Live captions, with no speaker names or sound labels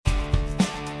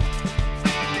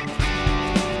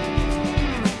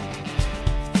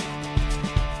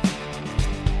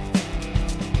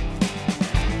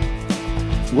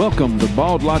Welcome to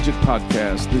Bald Logic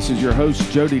Podcast. This is your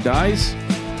host, Jody Dice.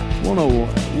 I want to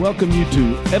welcome you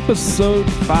to episode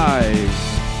 5.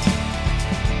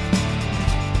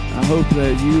 I hope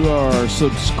that you are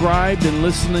subscribed and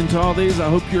listening to all these. I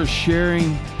hope you're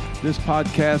sharing this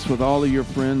podcast with all of your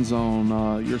friends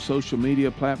on your social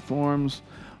media platforms.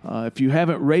 If you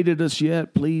haven't rated us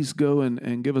yet, please go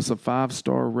and give us a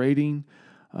 5-star rating.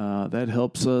 That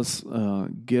helps us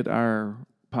get our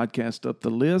podcast up the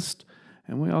list.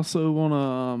 And we also want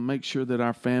to make sure that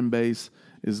our fan base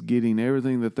is getting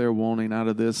everything that they're wanting out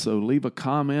of this. So leave a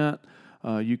comment.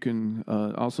 You can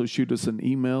also shoot us an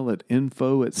email at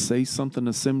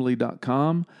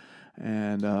info@saysomthingassembly.com.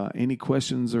 And any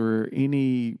questions or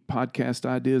any podcast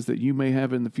ideas that you may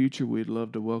have in the future, we'd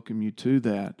love to welcome you to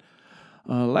that.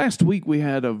 Last week we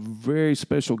had a very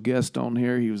special guest on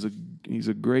here. He's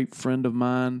a great friend of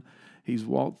mine. He's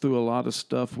walked through a lot of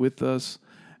stuff with us.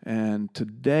 And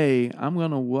today, I'm going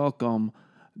to welcome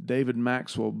David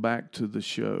Maxwell back to the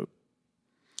show.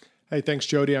 Hey, thanks,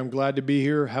 Jody. I'm glad to be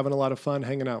here, having a lot of fun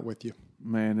hanging out with you.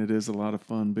 Man, it is a lot of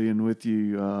fun being with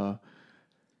you.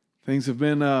 Things have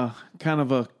been kind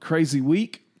of a crazy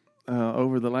week.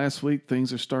 Over the last week,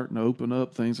 things are starting to open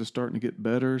up. Things are starting to get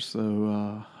better.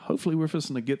 So hopefully we're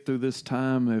fixing to get through this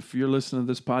time. If you're listening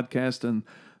to this podcast and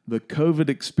the COVID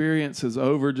experience is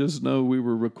over, just know we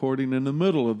were recording in the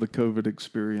middle of the COVID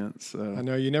experience. I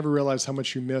know you never realize how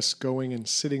much you miss going and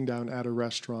sitting down at a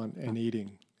restaurant and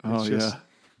eating. I think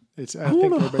everybody's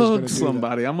going to hug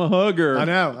somebody. I'm a hugger. I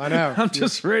know. I'm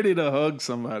just ready to hug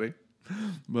somebody.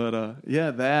 But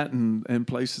that and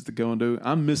places to go and do.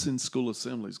 I'm missing school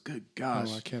assemblies. Good gosh.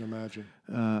 Oh, I can't imagine.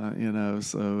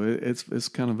 So it's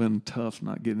kind of been tough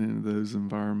not getting into those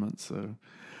environments. So.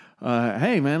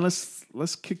 Hey, man,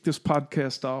 let's kick this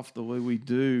podcast off the way we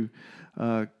do.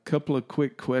 A couple of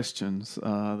quick questions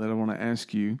that I want to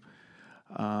ask you.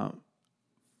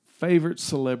 Favorite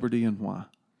celebrity and why?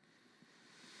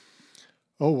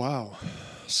 Oh, wow.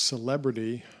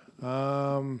 Celebrity.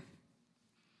 Man,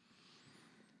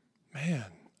 I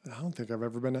don't think I've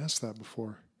ever been asked that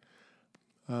before.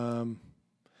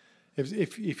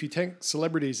 If you take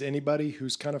celebrities, anybody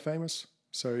who's kind of famous,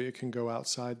 so it can go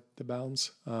outside the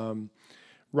bounds.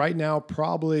 Right now,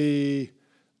 probably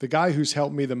the guy who's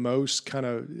helped me the most kind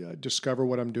of discover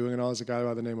what I'm doing and all is a guy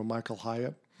by the name of Michael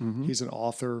Hyatt. Mm-hmm. He's an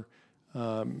author.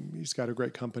 He's got a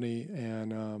great company,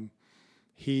 and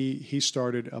he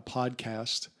started a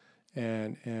podcast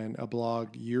and a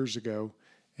blog years ago,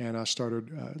 and I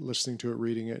started listening to it,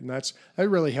 reading it, and that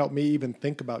really helped me even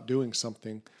think about doing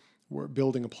something. We're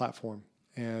building a platform,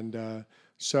 and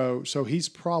So he's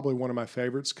probably one of my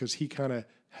favorites because he kind of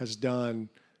has done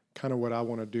kind of what I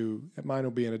want to do. Mine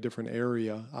will be in a different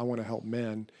area. I want to help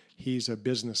men. He's a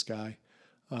business guy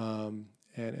and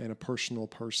a personal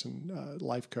person,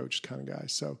 life coach kind of guy.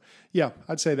 So, yeah,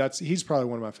 I'd say he's probably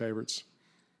one of my favorites.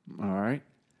 All right.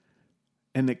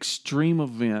 An extreme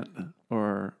event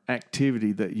or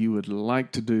activity that you would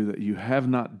like to do that you have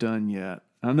not done yet.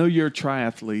 I know you're a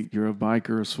triathlete. You're a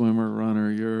biker, a swimmer, a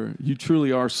runner. You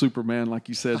truly are Superman, like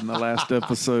you said in the last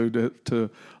episode to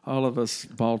all of us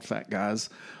bald fat guys.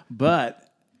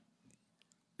 But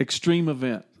extreme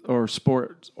event or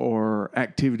sport or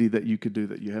activity that you could do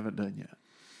that you haven't done yet.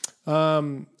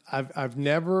 I've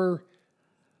never.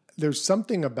 There's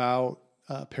something about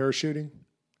parachuting,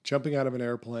 jumping out of an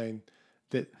airplane,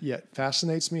 that yet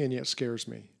fascinates me and yet scares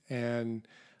me, and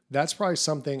that's probably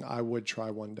something I would try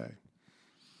one day.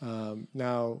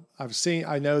 Now I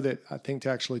think to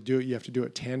actually do it, you have to do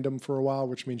it tandem for a while,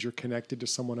 which means you're connected to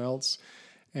someone else.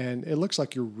 And it looks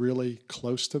like you're really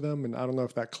close to them. And I don't know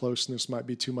if that closeness might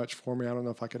be too much for me. I don't know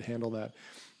if I could handle that,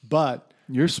 but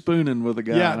you're spooning with a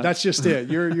guy. Yeah, that's just it.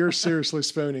 You're seriously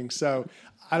spooning. So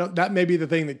that may be the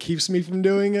thing that keeps me from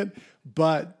doing it,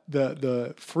 but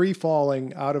the free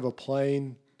falling out of a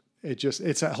plane,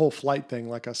 it's that whole flight thing.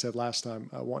 Like I said last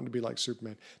time, wanting to be like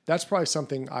Superman. That's probably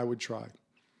something I would try.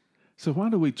 So why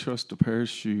do we trust a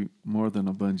parachute more than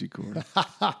a bungee cord?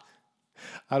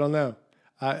 I don't know.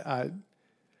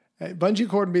 Bungee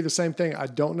cord would be the same thing. I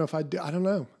don't know if I do. I don't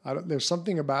know. There's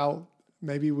something about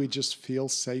maybe we just feel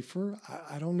safer.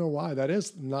 I don't know why. That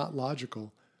is not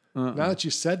logical. Now that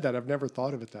you said that, I've never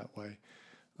thought of it that way.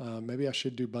 Maybe I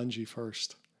should do bungee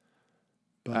first.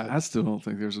 But I still don't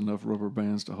think there's enough rubber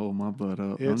bands to hold my butt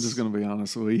up. I'm just going to be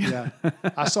honest with you. Yeah.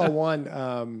 I saw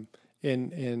one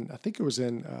in I think it was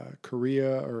in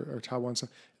Korea or Taiwan. So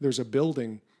there's a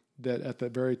building that at the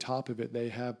very top of it, they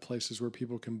have places where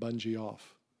people can bungee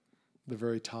off the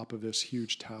very top of this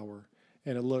huge tower.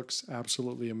 And it looks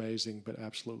absolutely amazing, but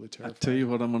absolutely terrifying. I tell you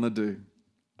what I'm going to do.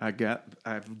 I've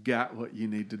got what you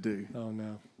need to do. Oh,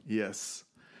 no. Yes.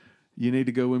 you need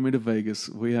to go with me to Vegas.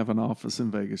 We have an office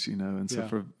in Vegas, and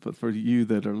so for you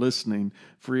that are listening,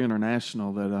 Free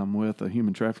International that I'm with, a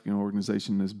human trafficking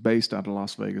organization, is based out of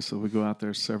Las Vegas. So we go out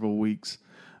there several weeks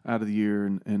out of the year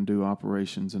and do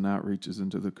operations and outreaches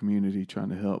into the community, trying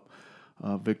to help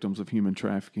victims of human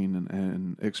trafficking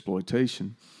and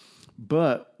exploitation.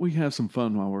 But we have some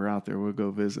fun while we're out there. We'll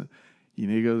go visit. You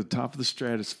need to go to the top of the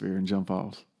stratosphere and jump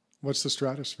off. What's the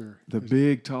stratosphere? The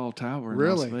big, tall tower in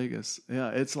Really? Las Vegas.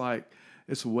 Yeah,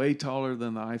 it's way taller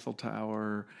than the Eiffel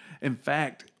Tower. In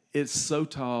fact, it's so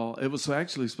tall. It was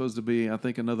actually supposed to be, I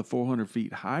think, another 400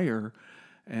 feet higher,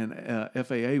 and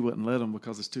FAA wouldn't let them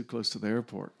because it's too close to the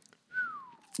airport.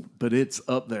 But it's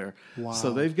up there. Wow.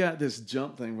 So they've got this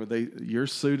jump thing where you're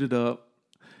suited up,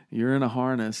 you're in a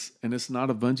harness, and it's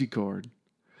not a bungee cord.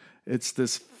 It's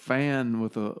this fan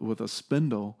with a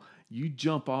spindle. You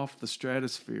jump off the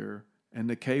stratosphere, and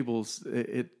the cables,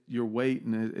 your weight,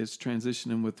 and it's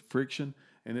transitioning with friction,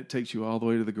 and it takes you all the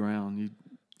way to the ground.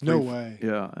 No way.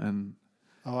 Yeah, and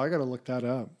I got to look that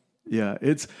up. Yeah,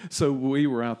 so we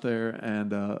were out there,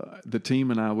 and the team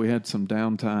and I, we had some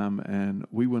downtime, and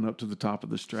we went up to the top of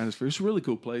the stratosphere. It's a really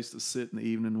cool place to sit in the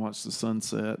evening and watch the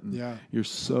sunset. And you're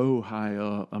so high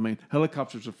up. I mean,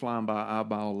 helicopters are flying by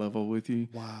eyeball level with you.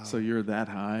 Wow. So you're that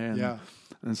high.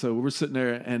 And so we're sitting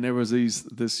there, and there was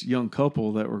this young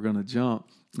couple that were going to jump.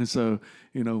 And so,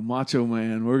 Macho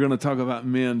Man, we're going to talk about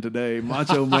men today.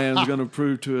 Macho Man's going to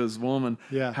prove to his woman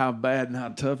how bad and how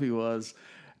tough he was.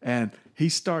 And he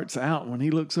starts out, when he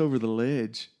looks over the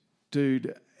ledge,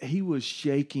 dude, he was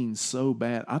shaking so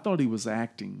bad. I thought he was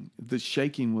acting. The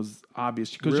shaking was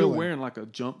obvious because you're wearing like a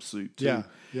jumpsuit too.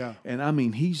 Yeah. And I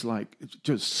mean, he's like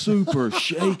just super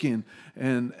shaking,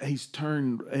 and he's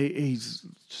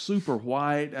super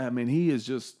white. I mean, he is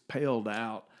just paled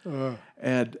out.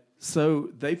 And so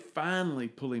they finally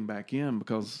pull him back in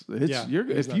because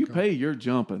if you pay, you're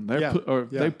jumping.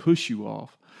 They push you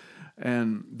off.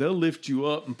 And they'll lift you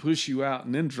up and push you out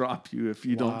and then drop you if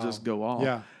you don't just go off.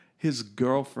 Yeah. His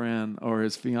girlfriend or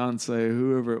his fiance,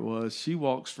 whoever it was, she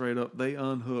walks straight up. They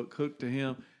hook to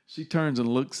him. She turns and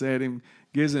looks at him,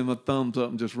 gives him a thumbs up,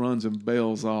 and just runs and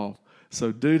bails off.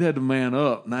 So dude had to man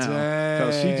up now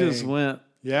because she just went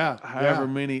however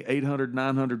many, 800,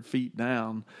 900 feet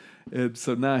down. And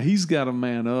so now he's got to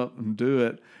man up and do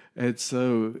it. And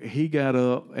so he got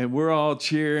up, and we're all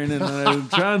cheering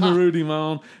and trying to root him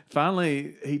on.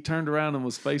 Finally, he turned around and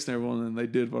was facing everyone, and they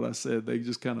did what I said. They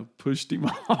just kind of pushed him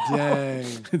off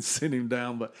and sent him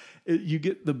down. But you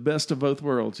get the best of both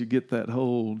worlds. You get that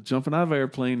whole jumping out of an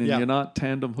airplane, and you're not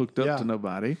tandem hooked up to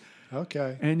nobody.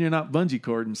 Okay. And you're not bungee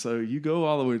cording, so you go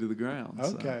all the way to the ground.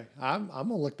 Okay. So. I'm going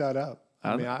to look that up.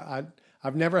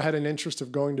 I've never had an interest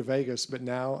of going to Vegas, but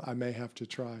now I may have to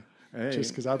try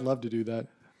just because I'd love to do that.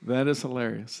 That is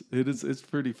hilarious. It's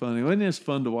pretty funny. And it's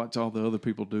fun to watch all the other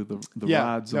people do the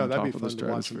rides on top of the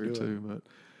stratosphere too. But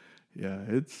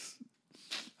I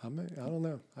don't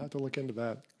know. I have to look into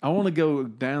that. I want to go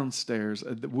downstairs.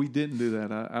 We didn't do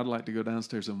that. I'd like to go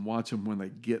downstairs and watch them when they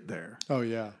get there. Oh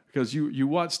yeah. Because you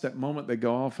watch that moment they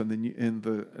go off, and then in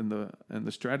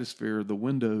the stratosphere, the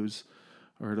windows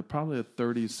are at probably a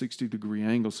 30, 60 degree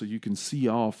angle, so you can see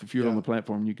off. If you're on the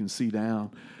platform, you can see down.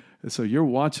 So you're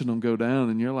watching them go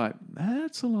down, and you're like,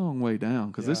 that's a long way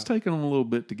down because it's taking them a little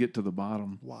bit to get to the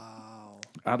bottom. Wow.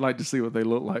 I'd like to see what they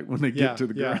look like when they get to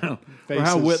the ground Faces. or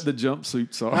how wet the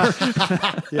jumpsuits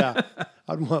are.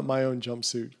 I'd want my own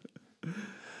jumpsuit.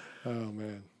 Oh,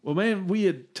 man. Well, man, we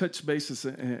had touched bases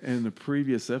in the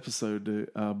previous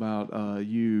episode about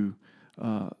you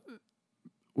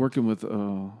working with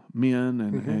men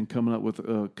and coming up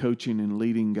with coaching and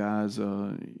leading guys.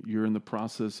 You're in the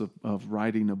process of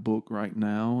writing a book right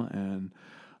now, and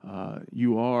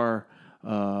you are,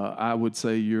 I would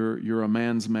say, you're a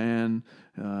man's man.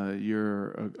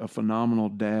 You're a phenomenal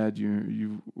dad.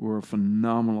 You were a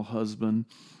phenomenal husband,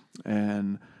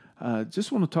 and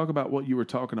just want to talk about what you were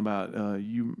talking about.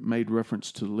 You made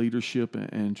reference to leadership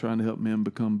and trying to help men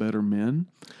become better men.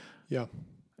 Yeah,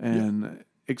 and.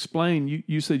 Explain.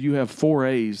 You said you have 4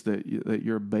 A's that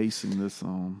you're basing this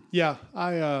on. Yeah,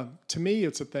 to me,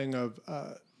 it's a thing of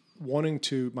wanting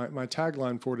to. My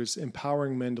tagline for it is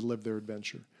empowering men to live their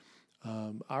adventure.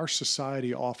 Our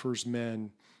society offers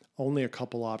men only a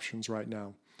couple options right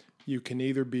now. You can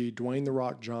either be Dwayne "The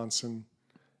Rock" Johnson,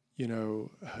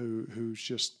 who's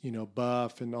just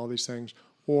buff and all these things,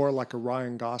 or like a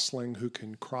Ryan Gosling who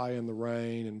can cry in the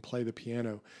rain and play the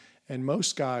piano. And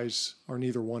most guys are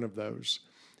neither one of those.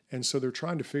 And so they're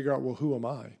trying to figure out, well, who am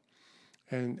I?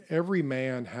 And every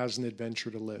man has an adventure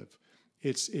to live.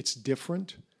 It's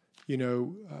different.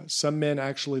 Some men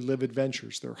actually live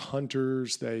adventures. They're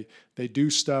hunters. They do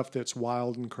stuff that's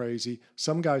wild and crazy.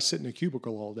 Some guys sit in a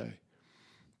cubicle all day,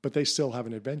 but they still have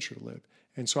an adventure to live.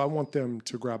 And so I want them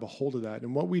to grab a hold of that.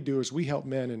 And what we do is we help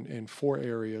men in 4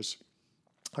 areas.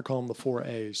 I call them the 4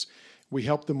 A's. We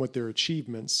help them with their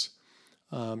achievements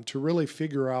to really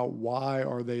figure out why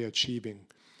are they achieving.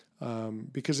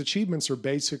 Because achievements are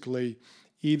basically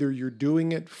either you're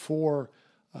doing it for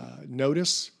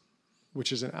notice,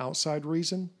 which is an outside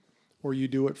reason, or you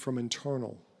do it from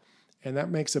internal. And that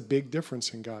makes a big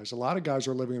difference in guys. A lot of guys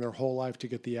are living their whole life to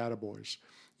get the attaboys.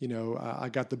 I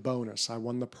got the bonus. I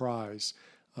won the prize.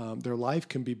 Their life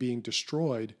can be being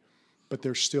destroyed, but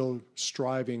they're still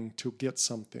striving to get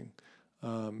something.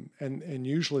 And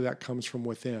usually that comes from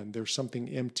within. There's something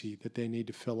empty that they need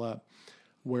to fill up,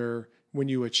 where when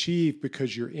you achieve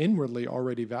because you're inwardly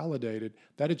already validated,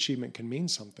 that achievement can mean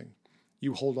something.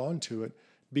 You hold on to it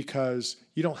because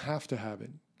you don't have to have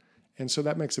it. And so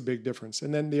that makes a big difference.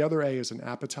 And then the other A is an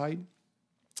appetite.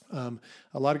 A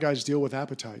lot of guys deal with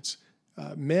appetites.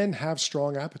 Men have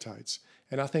strong appetites,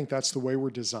 and I think that's the way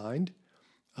we're designed.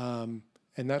 And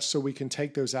that's so we can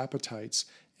take those appetites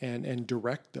and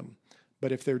direct them.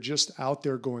 But if they're just out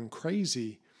there going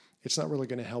crazy, it's not really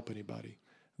going to help anybody.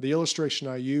 The illustration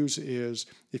I use is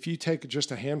if you take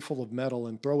just a handful of metal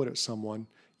and throw it at someone,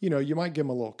 you might give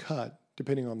them a little cut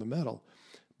depending on the metal.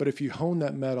 But if you hone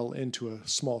that metal into a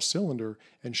small cylinder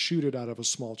and shoot it out of a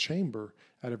small chamber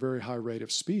at a very high rate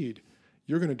of speed,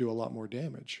 you're going to do a lot more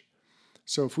damage.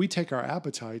 So if we take our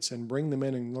appetites and bring them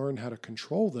in and learn how to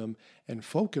control them and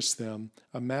focus them,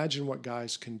 imagine what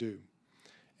guys can do.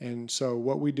 And so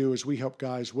what we do is we help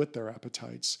guys with their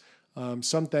appetites.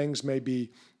 Some things may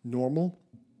be normal.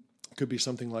 It could be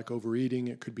something like overeating.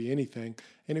 It could be anything.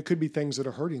 And it could be things that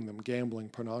are hurting them, gambling,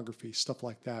 pornography, stuff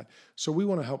like that. So we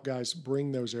want to help guys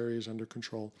bring those areas under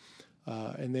control.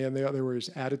 And then the other area is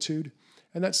attitude.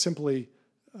 And that's simply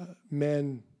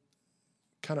men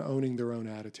kind of owning their own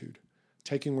attitude,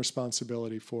 taking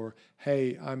responsibility for,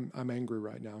 hey, I'm angry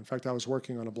right now. In fact, I was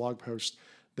working on a blog post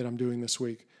that I'm doing this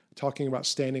week talking about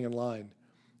standing in line.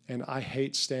 And I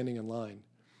hate standing in line.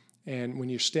 And when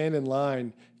you stand in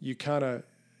line, you kind of,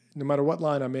 no matter what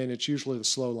line I'm in, it's usually the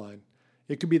slow line.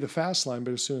 It could be the fast line,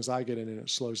 but as soon as I get in it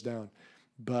slows down.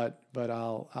 But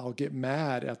I'll get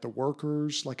mad at the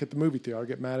workers, like at the movie theater. I'll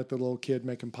get mad at the little kid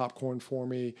making popcorn for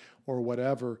me or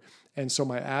whatever. And so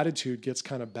my attitude gets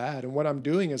kind of bad. And what I'm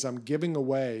doing is I'm giving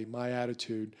away my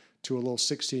attitude to a little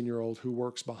 16-year-old who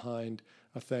works behind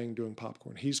a thing doing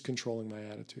popcorn. He's controlling my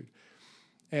attitude.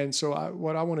 And so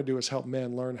what I want to do is help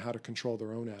men learn how to control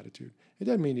their own attitude. It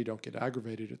doesn't mean you don't get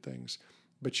aggravated at things,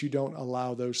 but you don't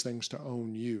allow those things to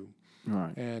own you.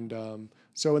 Right. And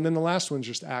and then the last one's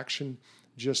just action.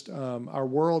 Our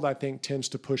world, I think, tends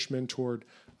to push men toward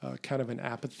kind of an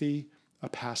apathy, a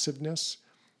passiveness.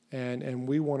 And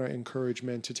we want to encourage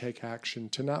men to take action,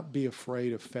 to not be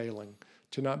afraid of failing,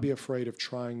 to not be afraid of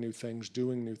trying new things,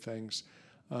 doing new things.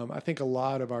 I think a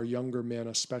lot of our younger men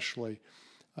especially,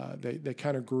 they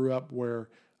kind of grew up where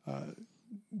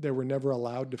they were never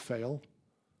allowed to fail.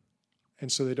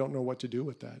 And so they don't know what to do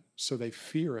with that. So they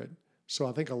fear it. So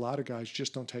I think a lot of guys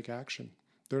just don't take action.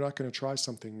 They're not going to try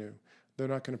something new. They're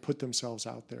not going to put themselves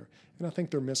out there. And I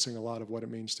think they're missing a lot of what it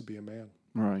means to be a man.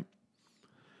 Right.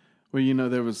 Well,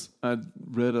 I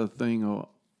read a thing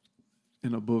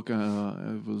in a book.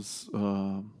 It was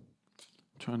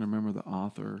trying to remember the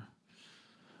author,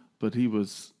 but he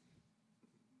was,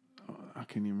 I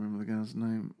can't even remember the guy's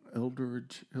name.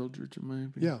 Eldridge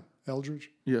maybe? Yeah,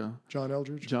 Eldridge. Yeah. John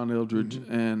Eldridge.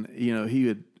 Mm-hmm. And, he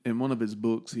had, in one of his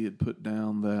books, he had put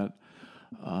down that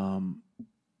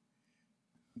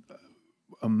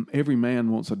every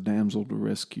man wants a damsel to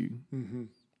rescue. Mm-hmm.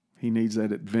 He needs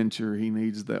that adventure. He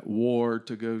needs that war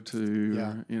to go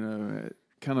to,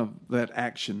 kind of that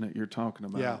action that you're talking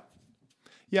about. Yeah.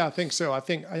 Yeah, I think so. I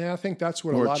think that's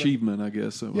what or a lot achievement, I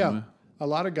guess. Yeah. A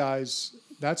lot of guys,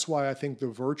 that's why I think the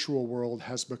virtual world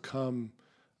has become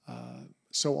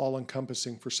so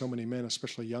all-encompassing for so many men,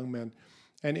 especially young men,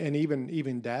 and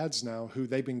even dads now who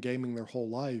they've been gaming their whole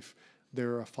life.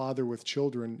 They're a father with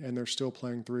children, and they're still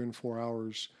playing 3 and 4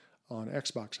 hours on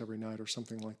Xbox every night or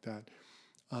something like that.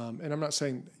 And I'm not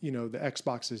saying, the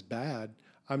Xbox is bad.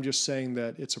 I'm just saying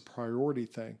that it's a priority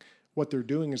thing. What they're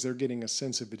doing is they're getting a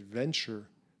sense of adventure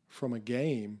from a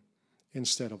game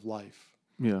instead of life.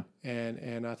 Yeah.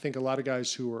 And I think a lot of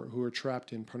guys who are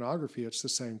trapped in pornography, it's the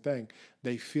same thing.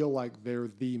 They feel like they're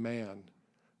the man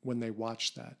when they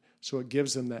watch that. So it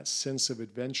gives them that sense of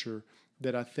adventure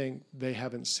that I think they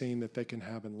haven't seen that they can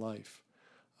have in life.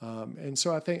 And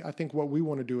so I think what we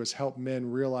want to do is help men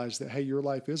realize that, hey, your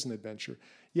life is an adventure.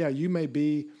 Yeah, you may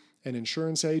be an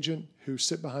insurance agent who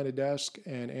sit behind a desk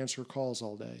and answer calls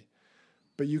all day,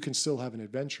 but you can still have an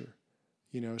adventure.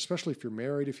 Especially if you're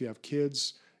married, if you have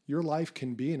kids, your life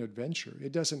can be an adventure.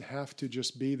 It doesn't have to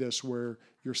just be this where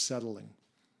you're settling.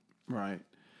 Right.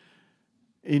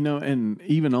 And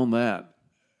even on that,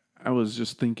 I was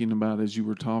just thinking about, as you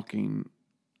were talking,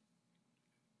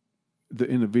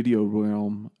 in the video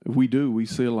realm, we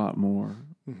see a lot more.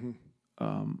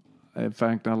 Mm-hmm. In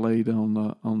fact, I laid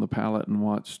on the pallet and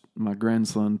watched my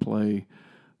grandson play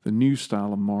the new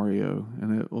style of Mario,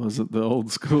 and it wasn't the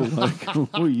old school like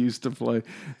we used to play.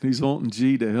 He's wanting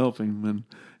G to help him, and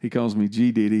he calls me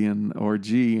G Diddy or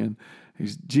G, and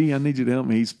he's, G, I need you to help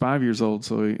me. He's 5 years old,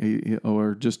 so he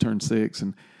or just turned 6,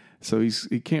 and so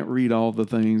he can't read all the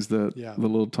things that the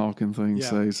little talking things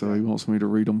say. So he wants me to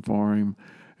read them for him.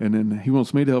 And then he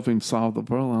wants me to help him solve the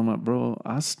problem. I'm like, bro,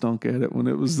 I stunk at it when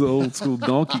it was the old school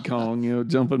Donkey Kong,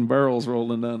 jumping barrels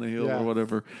rolling down the hill or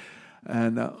whatever.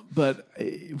 And but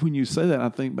when you say that, I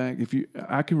think back.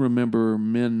 I can remember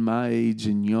men my age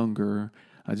and younger.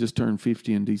 I just turned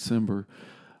 50 in December.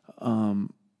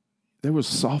 There was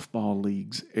softball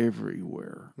leagues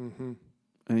everywhere,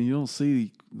 and you don't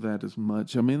see that as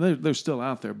much. I mean, they're still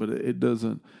out there, but it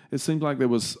doesn't. It seems like there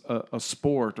was a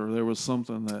sport, or there was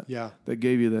something that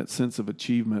gave you that sense of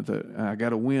achievement. That I got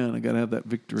to win, I got to have that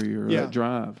victory or that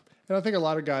drive. And I think a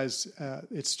lot of guys,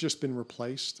 it's just been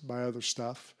replaced by other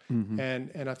stuff. Mm-hmm.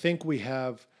 And I think we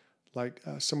have, like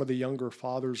some of the younger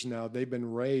fathers now, they've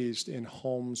been raised in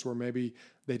homes where maybe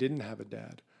they didn't have a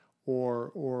dad,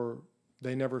 or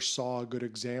they never saw a good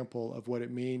example of what it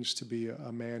means to be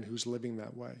a man who's living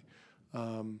that way.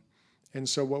 And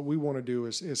so what we want to do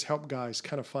is help guys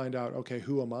kind of find out, okay,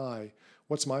 who am I?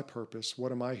 What's my purpose?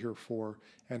 What am I here for?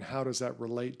 And how does that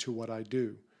relate to what I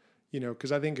do?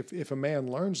 Because I think if a man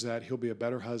learns that, he'll be a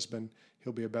better husband,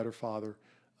 he'll be a better father,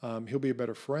 he'll be a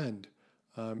better friend.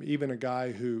 Even a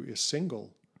guy who is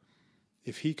single,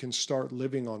 if he can start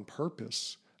living on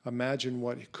purpose, imagine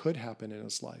what could happen in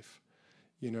his life.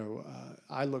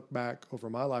 I look back over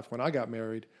my life when I got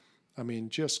married, I mean,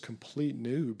 just complete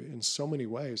noob in so many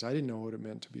ways. I didn't know what it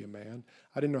meant to be a man.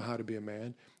 I didn't know how to be a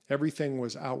man. Everything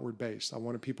was outward based. I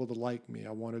wanted people to like me.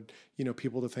 I wanted,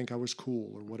 people to think I was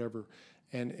cool or whatever.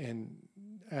 And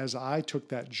as I took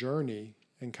that journey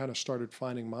and kind of started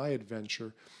finding my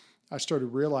adventure, I started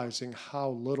realizing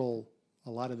how little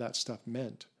a lot of that stuff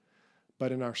meant.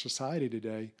 But in our society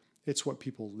today, it's what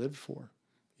people live for.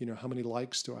 How many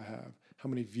likes do I have? How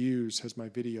many views has my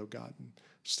video gotten?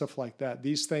 Stuff like that.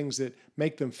 These things that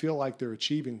make them feel like they're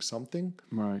achieving something.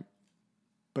 Right.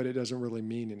 But it doesn't really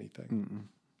mean anything.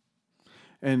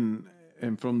 Mm-mm.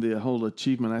 And from the whole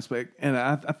achievement aspect, and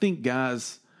I think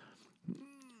guys,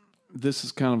 this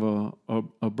is kind of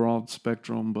a broad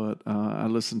spectrum, but I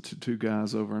listened to two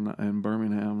guys over in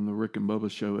Birmingham on the Rick and Bubba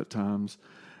show at times,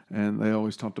 and they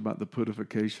always talked about the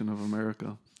putification of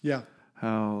America. Yeah.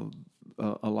 How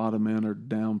a lot of men are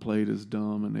downplayed as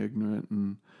dumb and ignorant,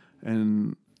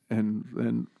 and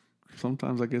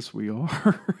sometimes I guess we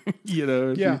are.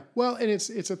 Yeah. Well, and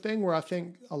it's a thing where I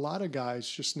think a lot of guys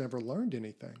just never learned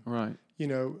anything. Right.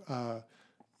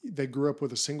 They grew up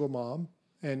with a single mom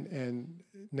and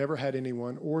never had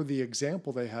anyone, or the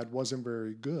example they had wasn't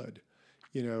very good.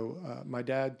 My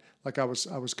dad, like I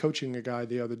was coaching a guy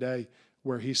the other day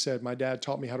where he said, my dad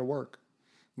taught me how to work.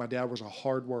 My dad was a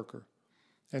hard worker.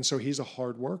 And so he's a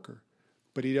hard worker,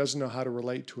 but he doesn't know how to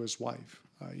relate to his wife.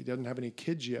 He doesn't have any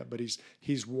kids yet, but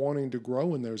he's wanting to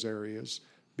grow in those areas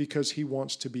because he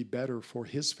wants to be better for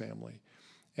his family.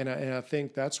 And I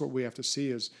think that's what we have to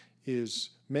see is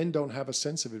men don't have a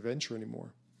sense of adventure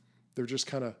anymore. They're just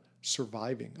kind of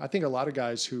surviving. I think a lot of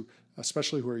guys who,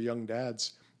 especially who are young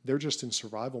dads, they're just in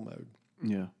survival mode.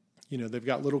 Yeah. They've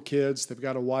got little kids, they've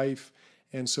got a wife,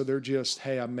 and so they're just,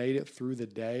 hey, I made it through the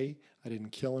day. I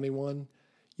didn't kill anyone.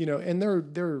 And there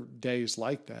are days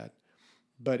like that.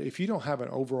 But if you don't have an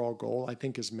overall goal, I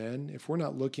think as men, if we're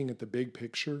not looking at the big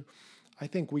picture, I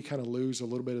think we kind of lose a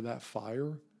little bit of that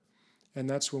fire. And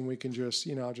that's when we can just,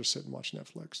 I'll just sit and watch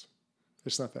Netflix.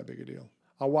 It's not that big a deal.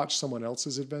 I'll watch someone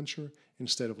else's adventure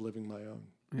instead of living my own.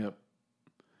 Yep.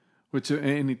 Which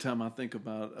anytime I think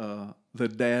about the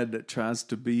dad that tries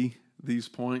to be these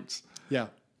points. Yeah.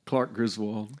 Clark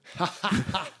Griswold.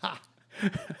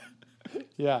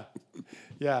 Yeah.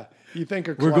 Yeah. You think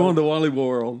of We're going to Wally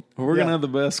World. We're going to have the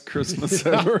best Christmas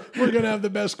ever. We're going to have the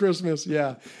best Christmas.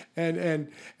 Yeah. And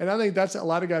I think that's a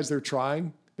lot of guys, they're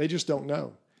trying. They just don't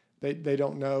know. They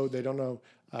don't know. They don't know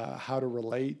how to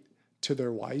relate to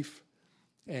their wife.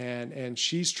 And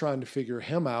she's trying to figure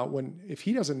him out if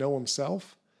he doesn't know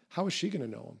himself, how is she going to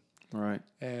know him? Right.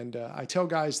 And I tell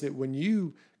guys that when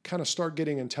you kind of start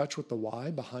getting in touch with the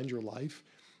why behind your life,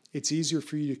 it's easier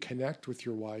for you to connect with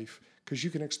your wife because you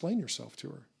can explain yourself to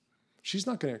her. She's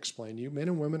not going to explain you. Men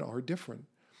and women are different.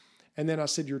 And then I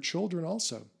said, your children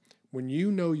also. When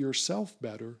you know yourself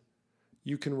better,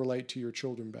 you can relate to your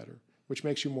children better, which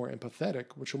makes you more empathetic,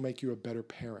 which will make you a better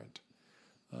parent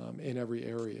in every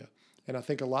area. And I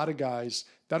think a lot of guys,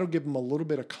 that'll give them a little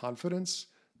bit of confidence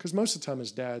because most of the time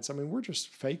as dads, I mean, we're just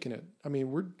faking it. I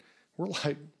mean, we're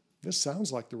like, this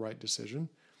sounds like the right decision.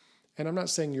 And I'm not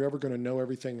saying you're ever going to know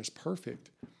everything is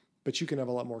perfect, but you can have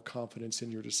a lot more confidence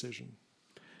in your decision.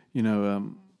 You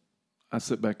know, I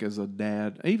sit back as a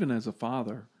dad, even as a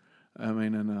father, I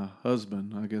mean, and a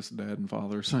husband, I guess dad and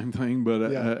father, same thing, but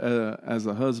as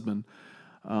a husband,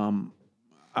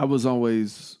 I was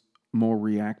always more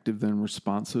reactive than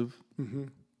responsive. Mm-hmm.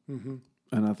 Mm-hmm.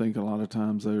 And I think a lot of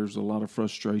times there's a lot of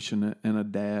frustration in a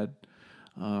dad.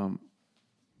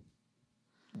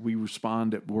 We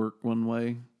respond at work one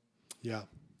way. Yeah,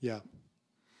 yeah.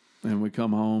 And we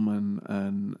come home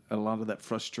and a lot of that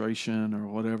frustration or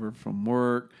whatever from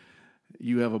work,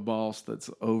 you have a boss that's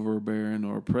overbearing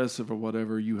or oppressive or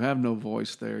whatever. You have no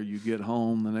voice there. You get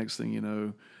home, the next thing you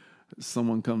know,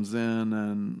 someone comes in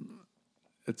and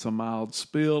it's a mild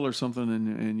spill or something,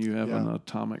 and you have an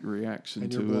atomic reaction to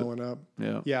it. And you're blowing up.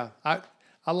 Yeah. Yeah.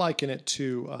 I liken it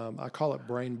to, I call it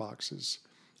brain boxes.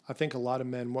 I think a lot of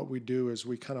men, what we do is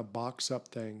we kind of box up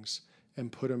things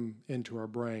and put them into our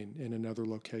brain in another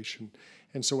location.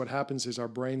 And so what happens is our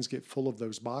brains get full of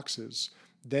those boxes.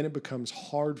 Then it becomes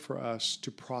hard for us to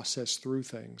process through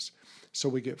things. So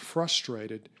we get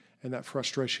frustrated, and that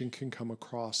frustration can come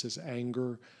across as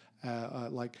anger.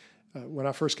 When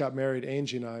I first got married,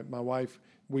 Angie and I, my wife,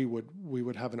 we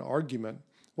would have an argument.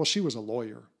 Well, she was a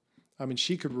lawyer. I mean,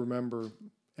 she could remember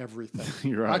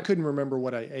everything. You're right. I couldn't remember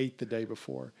what I ate the day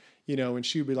before, and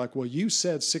she would be like, well, you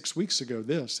said 6 weeks ago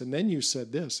this, and then you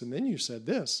said this, and then you said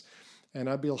this. And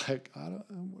I'd be like,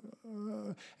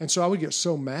 and so I would get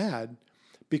so mad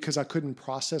because I couldn't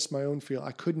process my own feel.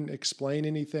 I couldn't explain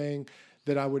anything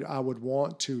that I would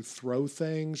want to throw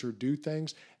things or do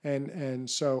things. And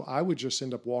so I would just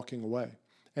end up walking away.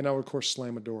 And I would, of course,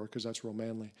 slam a door because that's real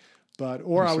manly.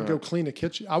 Or I would go clean a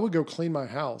kitchen. I would go clean my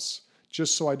house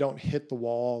just so I don't hit the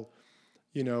wall,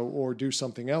 or do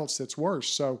something else that's worse.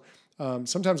 So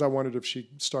sometimes I wondered if she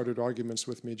started arguments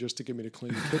with me just to get me to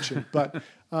clean the kitchen.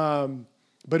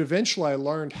 But eventually I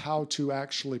learned how to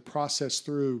actually process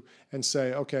through and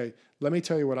say, okay, let me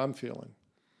tell you what I'm feeling.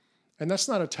 And that's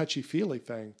not a touchy-feely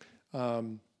thing.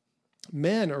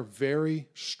 Men are very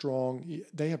strong.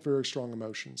 They have very strong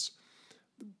emotions.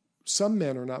 Some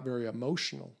men are not very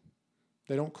emotional.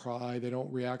 They don't cry. They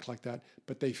don't react like that,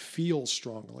 but they feel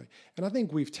strongly. And I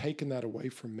think we've taken that away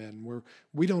from men where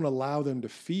we don't allow them to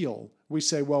feel. We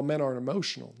say, well, men aren't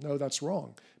emotional. No, that's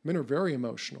wrong. Men are very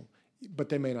emotional, but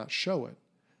they may not show it,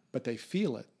 but they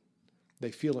feel it.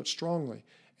 They feel it strongly.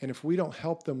 And if we don't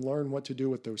help them learn what to do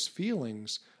with those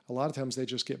feelings, a lot of times they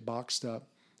just get boxed up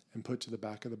and put to the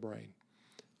back of the brain.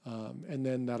 And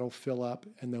then that'll fill up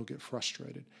and they'll get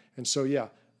frustrated. And so,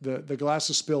 the glass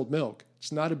of spilled milk,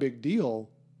 it's not a big deal,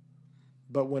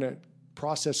 but when it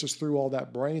processes through all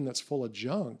that brain that's full of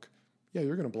junk,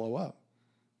 you're going to blow up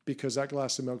because that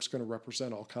glass of milk is going to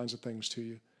represent all kinds of things to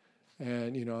you.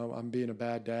 And, I'm being a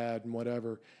bad dad and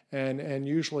whatever. And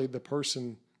usually the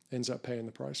person ends up paying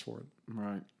the price for it.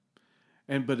 Right.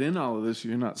 But in all of this,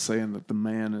 you're not saying that the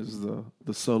man is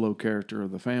the solo character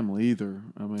of the family either.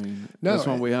 I mean, no, that's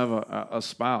when we have a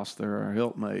spouse there, our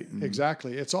helpmate.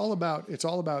 Exactly. It's all about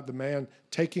the man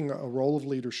taking a role of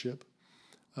leadership,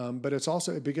 but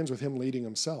it begins with him leading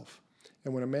himself.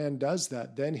 And when a man does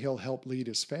that, then he'll help lead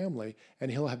his family,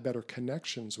 and he'll have better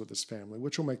connections with his family,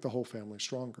 which will make the whole family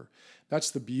stronger.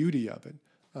 That's the beauty of it.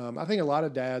 I think a lot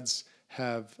of dads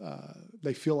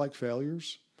they feel like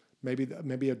failures.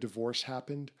 Maybe a divorce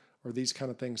happened or these kind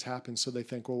of things happen, so they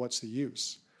think, well, what's the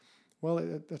use?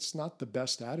 Well, that's not the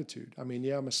best attitude. I mean,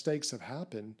 mistakes have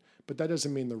happened, but that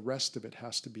doesn't mean the rest of it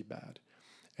has to be bad.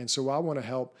 And so I want to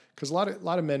help, because a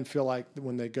lot of men feel like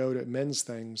when they go to men's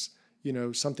things,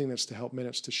 something that's to help men,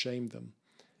 it's to shame them.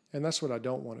 And that's what I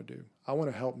don't want to do. I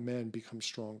want to help men become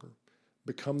stronger,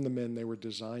 become the men they were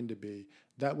designed to be.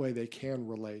 That way they can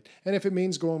relate. And if it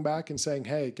means going back and saying,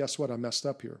 hey, guess what? I messed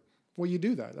up here. Well, you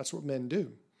do that. That's what men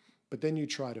do. But then you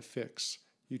try to fix.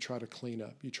 You try to clean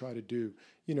up. You try to do.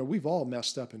 We've all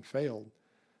messed up and failed.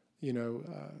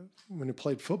 When you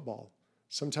played football,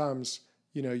 sometimes,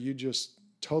 you just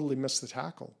totally miss the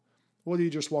tackle. Well, do you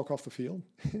just walk off the field?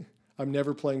 I'm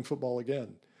never playing football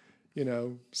again.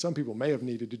 Some people may have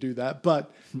needed to do that,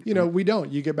 but, we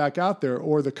don't. You get back out there,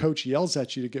 or the coach yells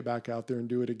at you to get back out there and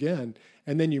do it again.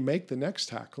 And then you make the next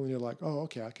tackle and you're like, oh,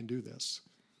 okay, I can do this.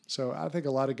 So I think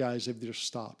a lot of guys have just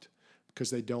stopped because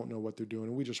they don't know what they're doing,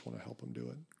 and we just want to help them do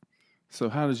it. So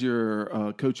how does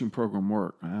your coaching program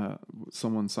work?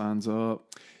 Someone signs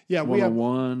up? Yeah,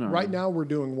 one-on-one? Right now we're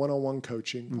doing one-on-one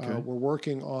coaching. Okay. We're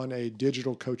working on a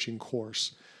digital coaching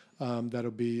course.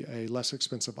 That'll be a less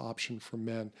expensive option for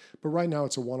men. But right now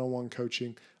it's a one-on-one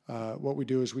coaching. What we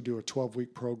do is we do a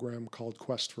 12-week program called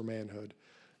Quest for Manhood.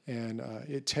 And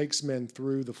it takes men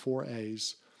through the 4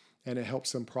 A's, and it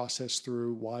helps them process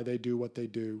through why they do what they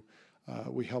do.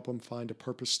 We help them find a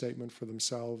purpose statement for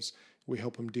themselves. We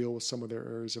help them deal with some of their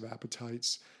areas of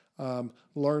appetites.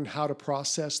 Learn how to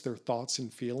process their thoughts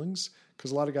and feelings,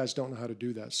 because a lot of guys don't know how to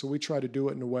do that. So we try to do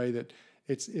it in a way that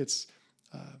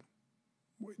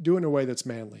do it in a way that's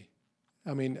manly.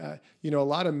 I mean, a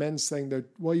lot of men saying that,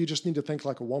 well, you just need to think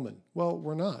like a woman. Well,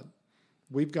 we're not.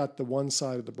 We've got the one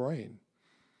side of the brain.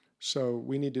 So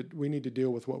we need to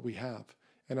deal with what we have.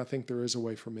 And I think there is a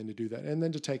way for men to do that, and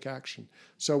then to take action.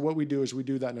 So what we do is we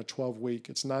do that in a 12-week.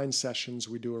 It's 9 sessions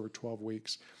we do over 12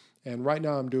 weeks. And right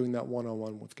now I'm doing that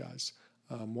one-on-one with guys,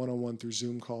 one-on-one through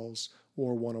Zoom calls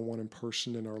or one-on-one in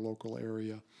person in our local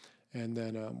area. And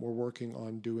then we're working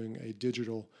on doing a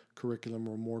digital curriculum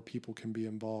where more people can be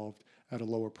involved at a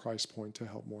lower price point to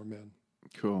help more men.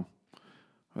 Cool.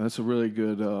 Well, that's a really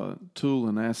good tool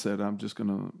and asset. I'm just going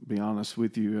to be honest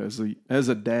with you. As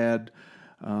a dad,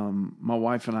 my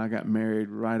wife and I got married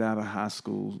right out of high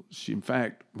school. In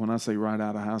fact, when I say right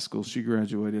out of high school, she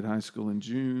graduated high school in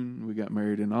June. We got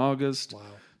married in August. Wow.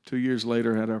 2 years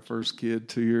later, had our first kid.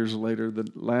 2 years later, the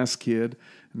last kid.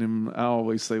 And then I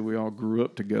always say we all grew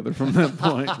up together from that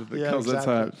point because That's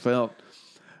how it felt.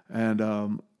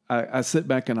 And I sit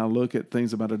back and I look at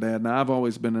things about a dad. Now, I've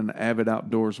always been an avid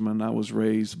outdoorsman. I was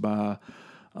raised by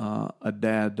a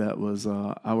dad that was,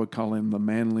 I would call him the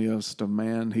manliest of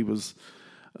man. He was,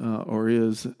 or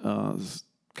is,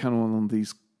 kind of one of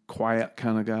these quiet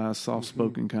kind of guys,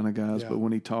 soft-spoken kind of guys. Yeah. But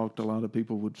when he talked, a lot of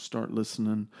people would start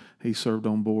listening. He served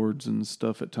on boards and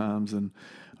stuff at times, and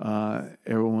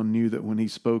everyone knew that when he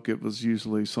spoke, it was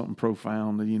usually something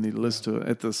profound that you need to listen to.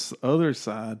 At the other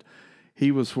side, he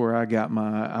was where I got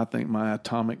my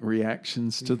atomic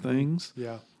reactions to things.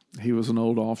 Yeah, he was an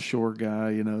old offshore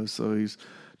guy, so he's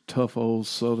tough old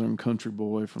Southern country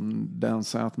boy from down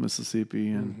South Mississippi,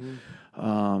 and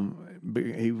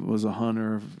he was a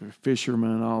hunter,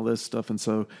 fisherman, all this stuff. And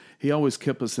so he always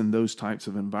kept us in those types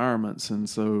of environments. And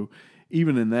so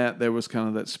even in that, there was kind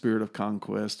of that spirit of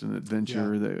conquest and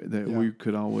adventure that we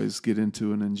could always get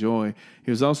into and enjoy. He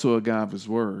was also a guy of his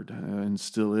word, and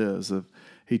still is. If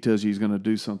he tells you he's going to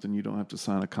do something, you don't have to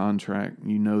sign a contract.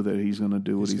 You know that he's going to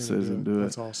do what he says and do it.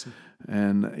 That's awesome.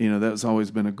 And, that's always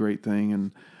been a great thing.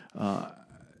 And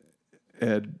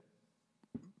Ed,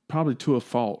 probably to a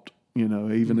fault,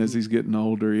 even as he's getting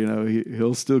older,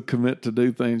 he'll still commit to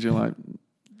do things. You're like,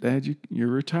 Dad, you're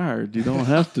retired. You don't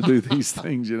have to do these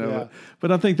things, Yeah.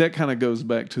 But I think that kind of goes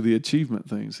back to the achievement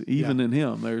things. Even in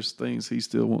him, there's things he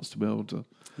still wants to be able to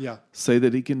say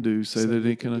that he can do, say that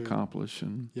he can accomplish.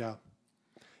 And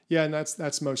and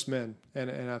that's most men.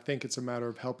 And I think it's a matter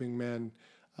of helping men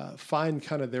find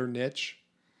kind of their niche.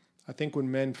 I think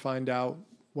when men find out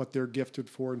what they're gifted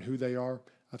for and who they are,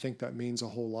 I think that means a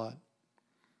whole lot.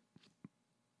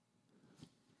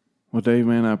 Well, Dave,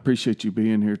 man, I appreciate you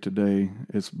being here today.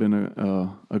 It's been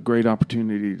a great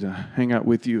opportunity to hang out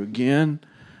with you again.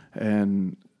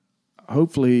 And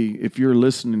hopefully, if you're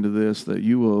listening to this, that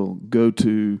you will go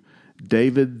to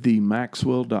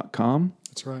davidthemaxwell.com.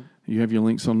 That's right. You have your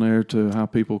links on there to how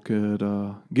people could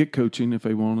get coaching if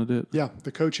they wanted it. Yeah,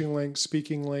 the coaching link,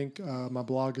 speaking link, my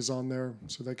blog is on there,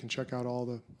 so they can check out all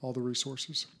the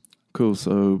resources. Cool.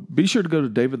 So be sure to go to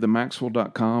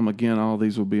davidthemaxwell.com. Again, all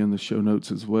these will be in the show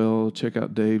notes as well. Check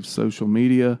out Dave's social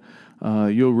media.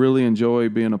 You'll really enjoy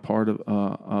being a part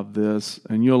of this,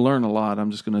 and you'll learn a lot.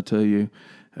 I'm just going to tell you,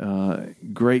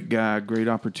 great guy, great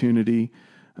opportunity.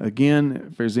 Again,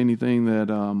 if there's anything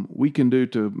that we can do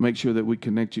to make sure that we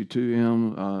connect you to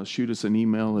him, shoot us an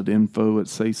email at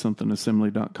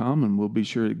info@saysomethingassembly.com, and we'll be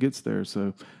sure it gets there.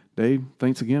 So, Dave,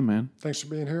 thanks again, man. Thanks for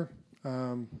being here.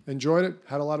 Enjoyed it.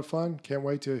 Had a lot of fun. Can't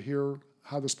wait to hear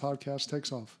how this podcast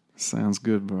takes off. Sounds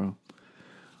good, bro.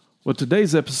 Well,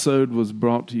 today's episode was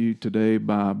brought to you today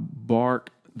by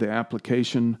Bark, the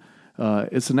application.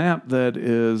 It's an app that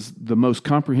is the most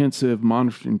comprehensive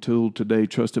monitoring tool today,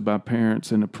 trusted by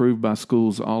parents and approved by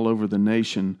schools all over the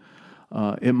nation.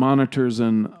 It monitors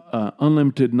an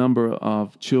unlimited number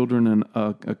of children and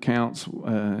accounts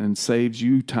and saves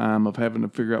you time of having to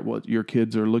figure out what your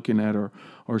kids are looking at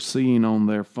or seeing on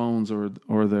their phones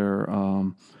or their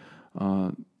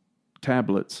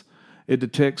tablets. It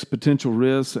detects potential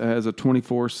risks. It has a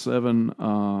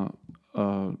 24/7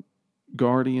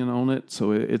 guardian on it,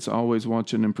 so it's always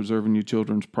watching and preserving your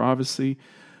children's privacy.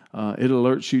 It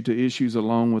alerts you to issues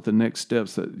along with the next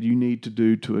steps that you need to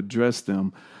do to address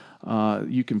them.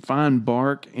 You can find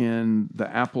Bark in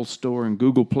the Apple Store and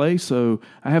Google Play. So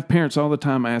I have parents all the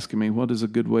time asking me, what is a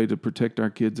good way to protect our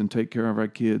kids and take care of our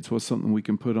kids? What's something we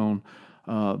can put on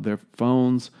their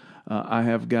phones? I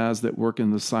have guys that work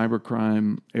in the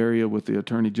cybercrime area with the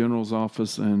Attorney General's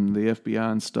office and the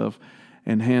FBI and stuff.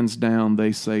 And hands down,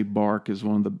 they say Bark is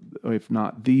one of the, if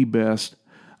not the best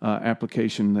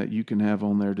application that you can have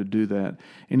on there to do that.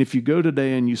 And if you go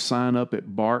today and you sign up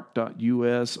at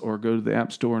bark.us or go to the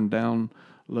App Store and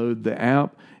download the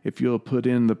app, if you'll put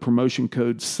in the promotion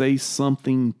code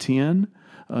SaySomething10,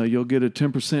 you'll get a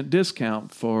 10%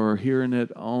 discount for hearing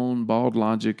it on Bald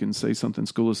Logic and Say Something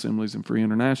School Assemblies and Free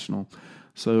International.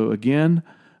 So again,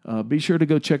 be sure to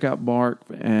go check out Bark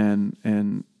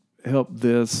and help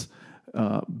this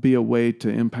be a way to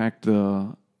impact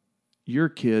your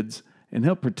kids and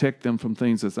help protect them from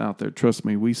things that's out there. Trust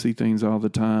me, we see things all the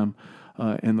time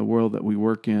in the world that we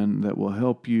work in that will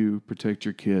help you protect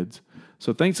your kids.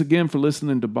 So thanks again for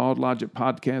listening to Bald Logic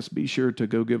Podcast. Be sure to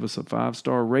go give us a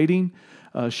 5-star rating.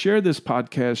 Share this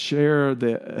podcast. Share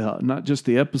the not just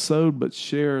the episode, but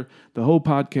share the whole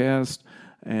podcast.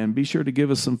 And be sure to give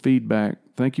us some feedback.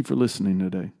 Thank you for listening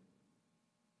today.